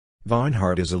Vaughan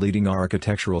Hart is a leading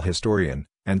architectural historian,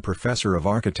 and professor of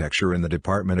architecture in the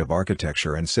Department of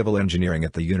Architecture and Civil Engineering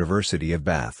at the University of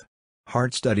Bath.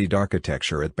 Hart studied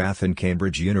architecture at Bath and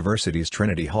Cambridge University's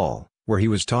Trinity Hall, where he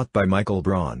was taught by Michael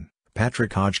Braun,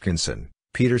 Patrick Hodgkinson,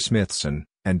 Peter Smithson,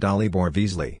 and Dalibor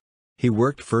Veasley. He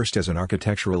worked first as an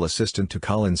architectural assistant to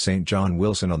Colin St. John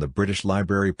Wilson on the British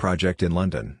Library project in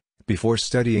London, before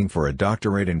studying for a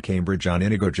doctorate in Cambridge on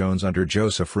Inigo Jones under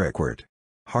Joseph Rickwert.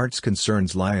 Hart's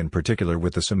concerns lie in particular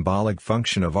with the symbolic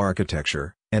function of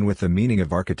architecture, and with the meaning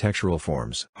of architectural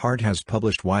forms. Hart has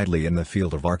published widely in the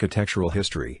field of architectural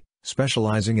history,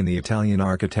 specializing in the Italian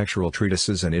architectural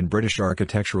treatises and in British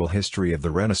architectural history of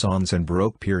the Renaissance and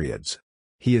Baroque periods.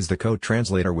 He is the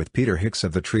co-translator with Peter Hicks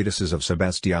of the treatises of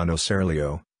Sebastiano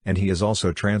Serlio, and he has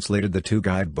also translated the two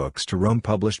guidebooks to Rome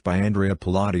published by Andrea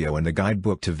Palladio and the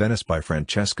guidebook to Venice by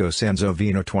Francesco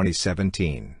Sansovino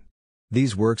 2017.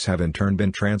 These works have in turn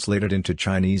been translated into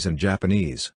Chinese and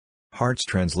Japanese. Hart's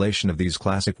translation of these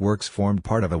classic works formed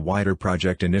part of a wider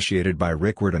project initiated by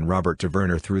Rickwert and Robert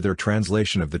Taverner through their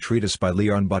translation of the treatise by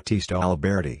Leon Battista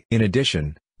Alberti. In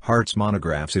addition, Hart's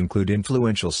monographs include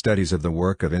influential studies of the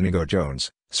work of Inigo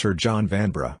Jones, Sir John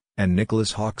Vanbrugh, and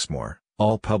Nicholas Hawksmoor,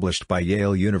 all published by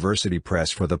Yale University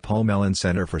Press for the Paul Mellon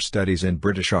Center for Studies in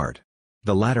British Art.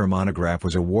 The latter monograph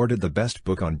was awarded the Best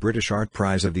Book on British Art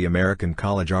Prize of the American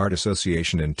College Art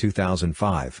Association in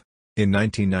 2005. In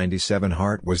 1997,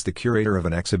 Hart was the curator of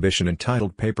an exhibition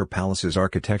entitled Paper Palaces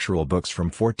Architectural Books from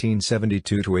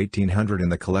 1472 to 1800 in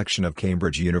the collection of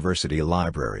Cambridge University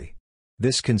Library.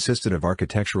 This consisted of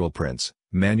architectural prints,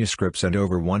 manuscripts and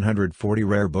over 140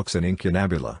 rare books and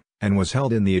incunabula, and was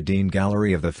held in the Adene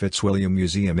Gallery of the Fitzwilliam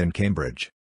Museum in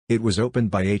Cambridge. It was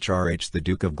opened by H.R.H. the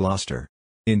Duke of Gloucester.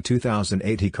 In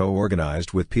 2008 he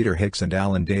co-organized with Peter Hicks and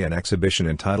Alan Day an exhibition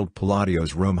entitled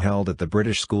Palladio's Rome held at the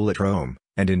British School at Rome,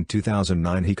 and in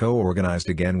 2009 he co-organized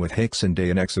again with Hicks and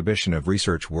Day an exhibition of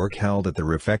research work held at the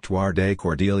Réfectoire des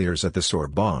Cordeliers at the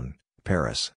Sorbonne,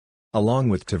 Paris. Along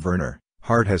with Taverner,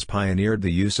 Hart has pioneered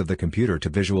the use of the computer to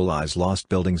visualize lost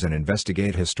buildings and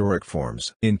investigate historic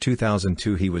forms. In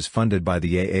 2002 he was funded by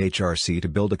the AHRC to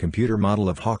build a computer model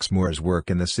of Hawksmoor's work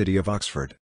in the city of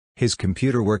Oxford. His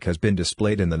computer work has been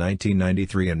displayed in the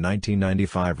 1993 and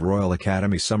 1995 Royal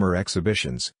Academy Summer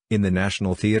Exhibitions, in the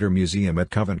National Theatre Museum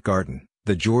at Covent Garden,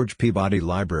 the George Peabody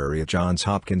Library at Johns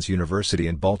Hopkins University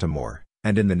in Baltimore,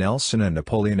 and in the Nelson and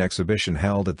Napoleon exhibition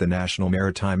held at the National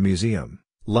Maritime Museum,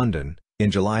 London,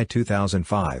 in July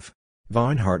 2005.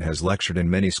 Vaughan Hart has lectured in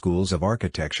many schools of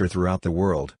architecture throughout the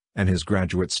world, and his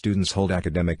graduate students hold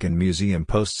academic and museum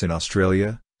posts in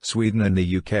Australia, Sweden and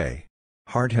the UK.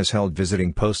 Hart has held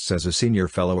visiting posts as a senior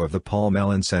fellow of the Paul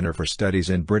Mellon Center for Studies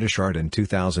in British Art in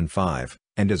 2005,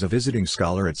 and as a visiting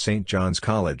scholar at St John's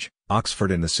College, Oxford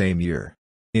in the same year.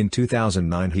 In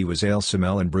 2009 he was Ailsa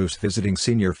Mellon Bruce Visiting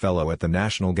Senior Fellow at the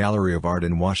National Gallery of Art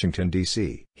in Washington,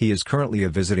 D.C. He is currently a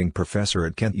visiting professor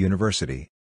at Kent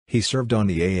University. He served on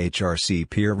the AHRC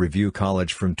Peer Review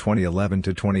College from 2011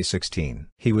 to 2016.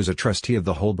 He was a trustee of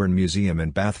the Holborn Museum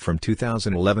in Bath from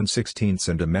 2011-16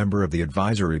 and a member of the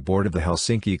advisory board of the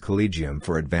Helsinki Collegium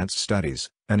for Advanced Studies,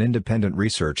 an independent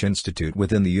research institute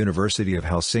within the University of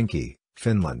Helsinki,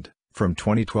 Finland, from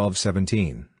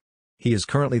 2012-17. He is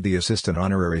currently the Assistant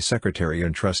Honorary Secretary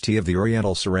and Trustee of the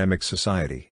Oriental Ceramics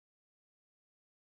Society.